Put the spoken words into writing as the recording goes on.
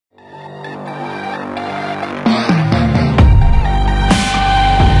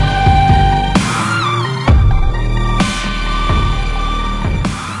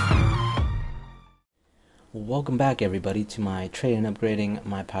Welcome back everybody to my trading and upgrading,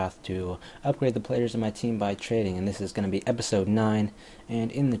 my path to upgrade the players in my team by trading, and this is going to be episode 9.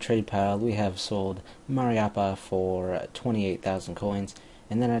 And in the trade pile we have sold Mariappa for 28,000 coins,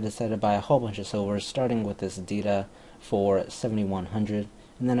 and then I decided to buy a whole bunch of silvers, starting with this Dita for 7,100,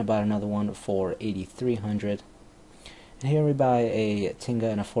 and then I bought another one for 8,300. And here we buy a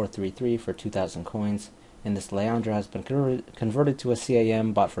Tinga and a 433 for 2,000 coins, and this Leandra has been converted to a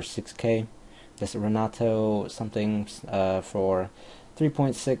CAM, bought for 6k. This Renato something for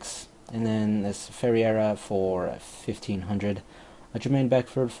 3.6, and then this Ferreira for 1,500, a Jermaine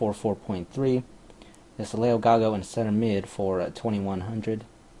Beckford for 4.3, this Leo Gago in center mid for 2,100,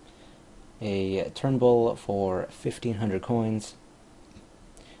 a Turnbull for 1,500 coins,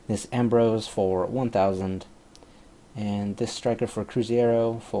 this Ambrose for 1,000, and this striker for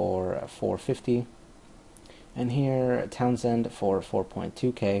Cruzeiro for 450, and here Townsend for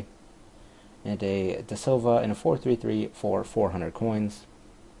 4.2k, and a De Silva and a 433 for 400 coins,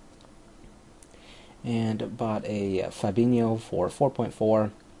 and bought a Fabinho for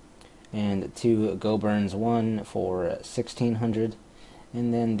 4.4, and two Goburns, one for 1,600,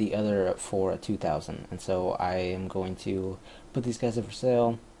 and then the other for 2,000. And so I am going to put these guys up for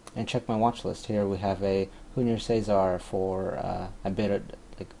sale and check my watch list. Here we have a Junior Cesar for I bid at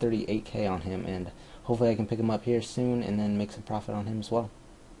like 38k on him, and hopefully I can pick him up here soon and then make some profit on him as well.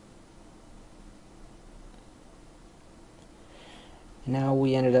 Now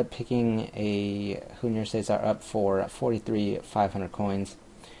we ended up picking a Junior Cesar up for 43,500 coins,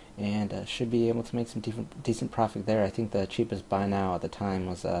 and should be able to make some decent profit there. I think the cheapest buy now at the time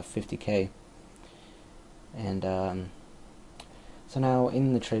was 50k. And so now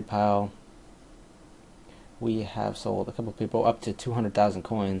in the trade pile we have sold a couple people up to 200,000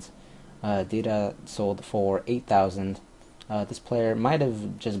 coins. Dita sold for 8,000. This player might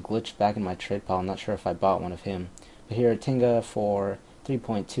have just glitched back in my trade pile. I'm not sure if I bought one of him. But here Tinga for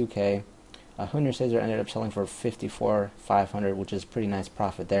 3.2k. Junior Cesar ended up selling for 54,500, which is pretty nice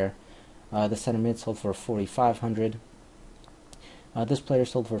profit there. The center mid sold for 4,500. This player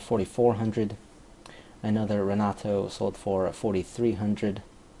sold for 4,400. Another Renato sold for 4,300.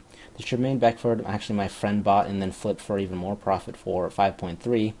 The Jermaine Beckford, actually my friend bought and then flipped for even more profit for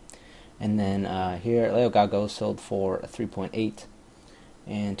 5.3. And then here Leo Gago sold for 3.8.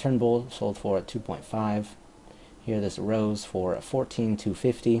 And Turnbull sold for 2.5. Here this Rose for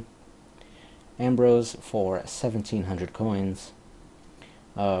 14,250. Ambrose for 1,700 coins.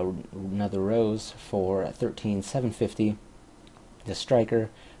 Another Rose for 13,750. The Striker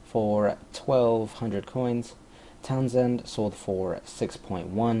for 1,200 coins. Townsend sold for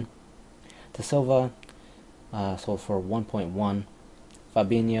 6.1. De Silva sold for 1.1.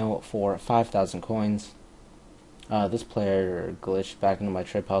 Fabinho for 5,000 coins. This player glitched back into my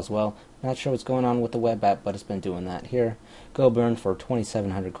trade pile as well. Not sure what's going on with the web app, but it's been doing that. Here, Goburn for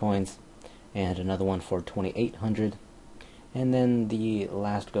 2,700 coins, and another one for 2,800. And then the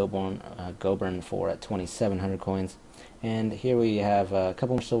last Goburn for 2,700 coins. And here we have a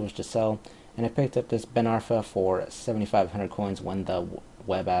couple more silvers to sell. And I picked up this Ben Arfa for 7,500 coins when the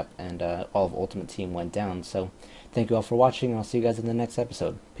web app and all of Ultimate Team went down. So thank you all for watching. I'll see you guys in the next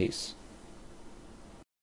episode. Peace.